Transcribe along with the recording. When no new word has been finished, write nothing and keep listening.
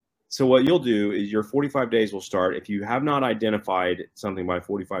So what you'll do is your 45 days will start. If you have not identified something by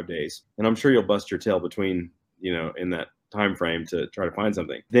 45 days, and I'm sure you'll bust your tail between, in that time frame to try to find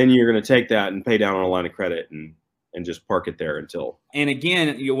something, then you're going to take that and pay down on a line of credit and just park it there until. And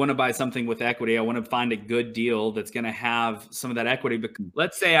again, you want to buy something with equity. I want to find a good deal that's going to have some of that equity. But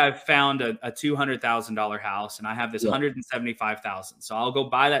let's say I've found a $200,000 house and I have this $175,000. So I'll go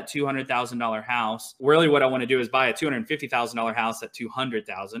buy that $200,000 house. Really what I want to do is buy a $250,000 house at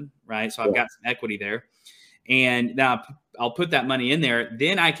 $200,000, right? So I've got some equity there. And now I'll put that money in there.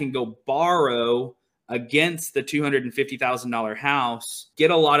 Then I can go borrow against the $250,000 house,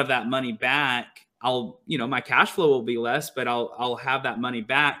 get a lot of that money back. My cash flow will be less, but I'll have that money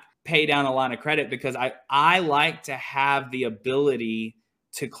back, pay down a line of credit, because I like to have the ability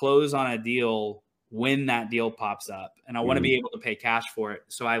to close on a deal when that deal pops up. And I want to be able to pay cash for it.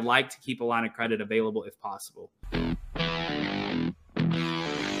 So I like to keep a line of credit available if possible.